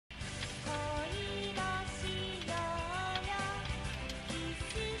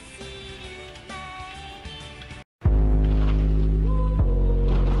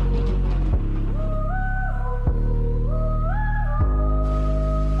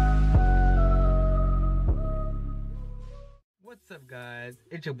guys?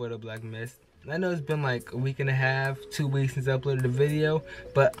 It's your boy the Black Mist. I know it's been like a week and a half, 2 weeks since I uploaded a video,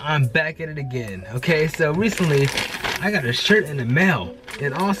 but I'm back at it again. Okay, so recently I got a shirt in the mail,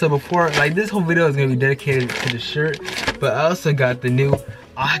 and also before, like, this whole video is gonna be dedicated to the shirt, but I also got the new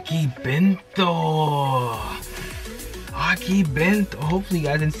Aki Bento. Aki Bento. Hopefully you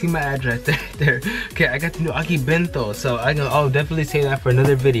guys didn't see my address there. Okay, I got the new Aki Bento, so I'll definitely say that for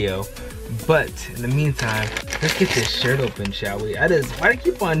another video. But in the meantime, let's get this shirt open, shall we? Why do I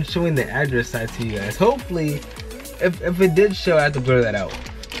keep on showing the address side to you guys? Hopefully, if it did show, I have to blur that out.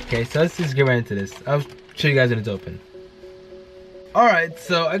 Okay, so let's just get right into this. I'll show you guys when it's open. Alright,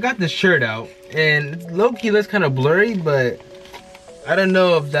 so I got this shirt out, and low-key looks kind of blurry, but I don't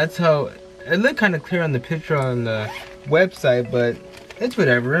know if that's how... It looked kind of clear on the picture on the website, but it's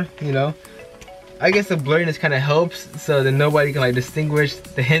whatever, you know. I guess the blurriness kind of helps so that nobody can like distinguish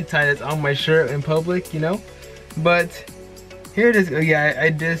the hentai that's on my shirt in public, you know. But here it is. Oh yeah,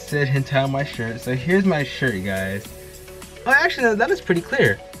 I just said hentai on my shirt. So here's my shirt, guys. Oh, actually, that is pretty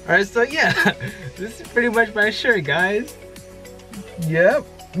clear. All right, so yeah, this is pretty much my shirt, guys. Yep,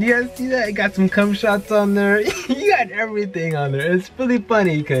 you guys see that? It got some cum shots on there. You got everything on there. It's really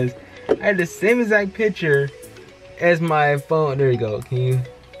funny because I had the same exact picture as my phone. There you go. Can you?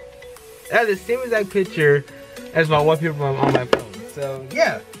 I have the same exact picture as my wallpaper on my phone. So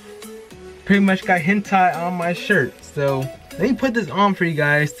yeah, pretty much got hentai on my shirt. So let me put this on for you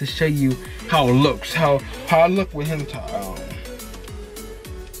guys to show you how it looks, how I look with hentai on.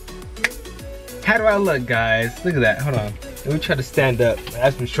 How do I look, guys? Look at that. Hold on. Let me try to stand up. I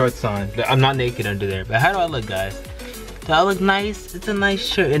have some shorts on. I'm not naked under there. But how do I look, guys? Do I look nice? It's a nice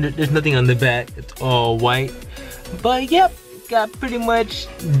shirt, and there's nothing on the back. It's all white. But yep. Got pretty much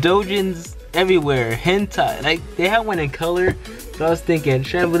doujins everywhere, hentai. Like, they have one in color, so I was thinking,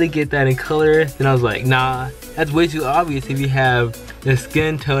 should I really get that in color? Then I was like, nah, that's way too obvious. If you have the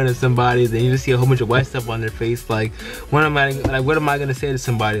skin tone of somebody, then you just see a whole bunch of white stuff on their face. Like, what am I gonna say to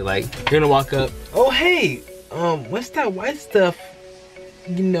somebody? Like, you're gonna walk up, oh hey, what's that white stuff,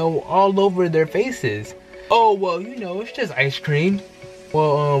 you know, all over their faces? Oh, well, you know, it's just ice cream.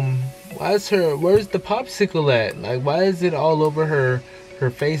 Well, where's the popsicle at? Like, why is it all over her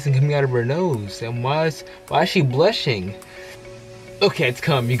face and coming out of her nose? And why is she blushing? Okay, it's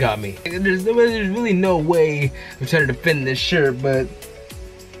come, you got me. There's really no way I'm trying to defend this shirt, but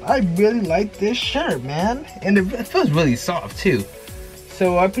I really like this shirt, man. And it feels really soft too.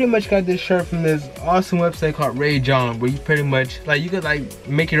 So I pretty much got this shirt from this awesome website called Ray John, where you pretty much, like, you could like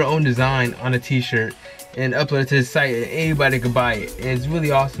make your own design on a t-shirt and upload it to the site, and anybody could buy it, and it's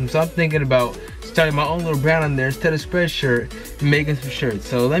really awesome. So I'm thinking about starting my own little brand on there instead of Spreadshirt and making some shirts.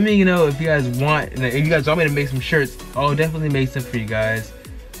 So let me know if you guys want, and if you guys want me to make some shirts, I'll definitely make some for you guys.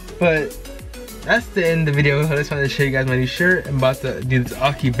 But that's the end of the video. I just wanted to show you guys my new shirt. I'm about to do this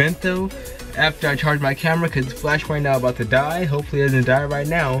Aki Bento after I charge my camera, because the flash right now about to die. Hopefully it doesn't die right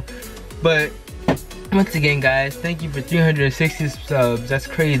now. But once again, guys, thank you for 360 subs. That's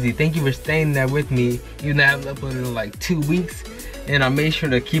crazy. Thank you for staying there with me, even though I haven't uploaded in like 2 weeks. And I'll make sure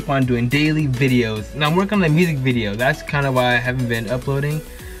to keep on doing daily videos. And I'm working on a music video. That's kind of why I haven't been uploading.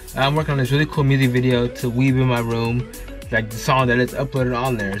 I'm working on this really cool music video to Weave in My Room, like the song that is uploaded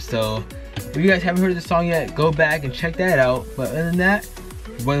on there. So if you guys haven't heard the song yet, go back and check that out. But other than that,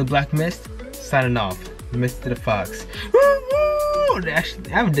 your boy the Black Mist, signing off. Mr. the Fox.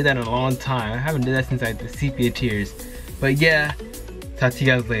 Actually, I haven't did that in a long time. I haven't did that since like the sepia tears. But yeah, talk to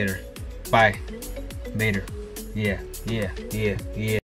you guys later. Bye. Later. Yeah.